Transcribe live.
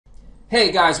Hey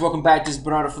guys, welcome back. This is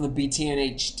Bernardo from the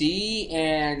BTNHD,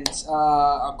 and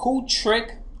a cool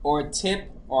trick or a tip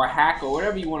or a hack or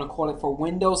whatever you want to call it for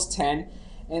Windows 10,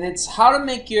 and it's how to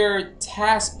make your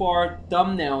taskbar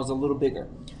thumbnails a little bigger.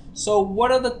 So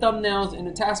what are the thumbnails in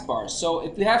the taskbar? So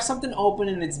if you have something open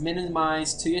and it's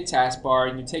minimized to your taskbar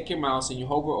and you take your mouse and you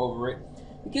hover over it,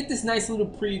 you get this nice little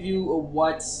preview of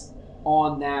what's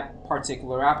on that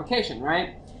particular application,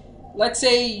 right? Let's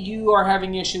say you are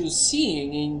having issues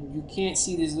seeing and you can't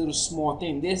see this little small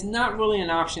thing. There's not really an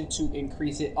option to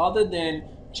increase it other than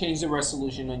change the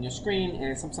resolution on your screen,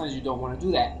 and sometimes you don't want to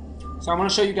do that. So I'm going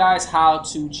to show you guys how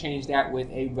to change that with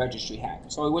a registry hack.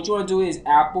 So what you want to do is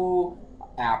Apple,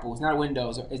 it's not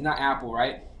Windows, it's not Apple,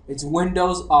 right? It's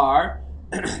Windows R,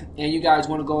 and you guys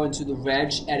want to go into the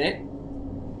reg edit.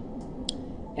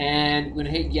 And we're going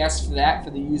to hit yes for that, for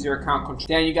the user account control.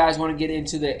 Then you guys want to get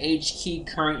into the H key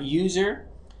current user,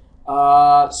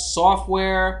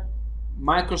 software,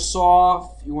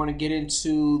 Microsoft. You want to get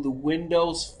into the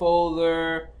Windows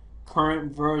folder,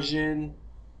 current version,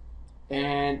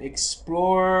 and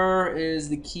Explorer is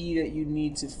the key that you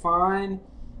need to find.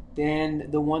 Then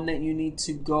the one that you need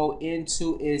to go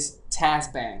into is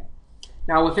Taskbar.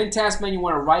 Now within Taskbar, you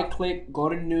want to right click, go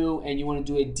to new, and you want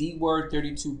to do a DWORD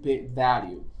 32-bit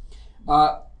value.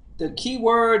 The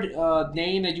keyword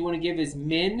name that you want to give is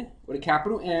min with a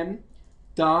capital M,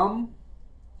 thumb,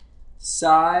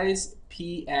 size,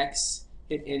 PX,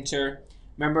 hit enter.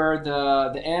 Remember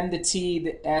the M, the T,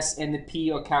 the S, and the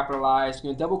P are capitalized.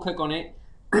 You're going to double click on it,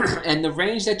 and the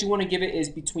range that you want to give it is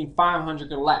between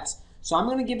 500 or less. So I'm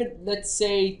going to give it, let's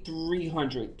say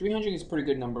 300. 300 is a pretty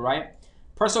good number, right?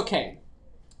 Press OK.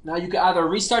 Now you can either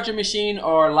restart your machine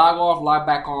or log off, log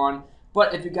back on.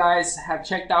 But if you guys have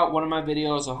checked out one of my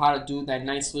videos of how to do that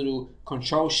nice little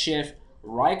Control-Shift,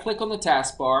 right-click on the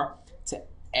taskbar to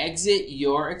exit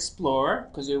your Explorer,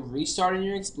 because you're restarting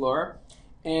your Explorer,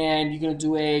 and you're going to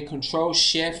do a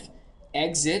Control-Shift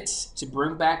exit to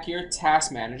bring back your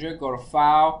task manager. Go to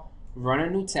File, Run a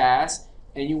new task,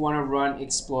 and you want to run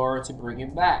Explorer to bring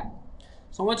it back.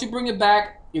 So once you bring it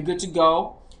back, you're good to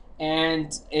go.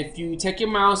 And if you take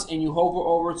your mouse and you hover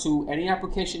over to any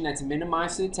application that's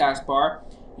minimized to the taskbar,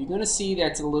 you're going to see that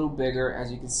it's a little bigger.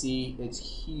 As you can see, it's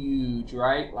huge,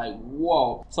 right? Like,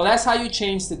 whoa. So that's how you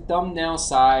change the thumbnail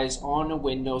size on the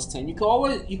Windows 10. You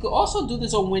could also do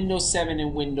this on Windows 7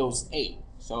 and Windows 8.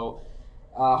 So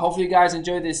hopefully you guys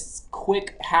enjoy this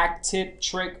quick hack tip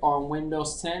trick on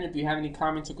Windows 10. If you have any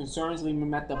comments or concerns, leave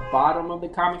them at the bottom of the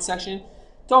comment section.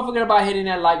 Don't forget about hitting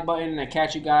that like button, and I'll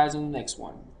catch you guys on the next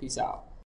one. Peace out.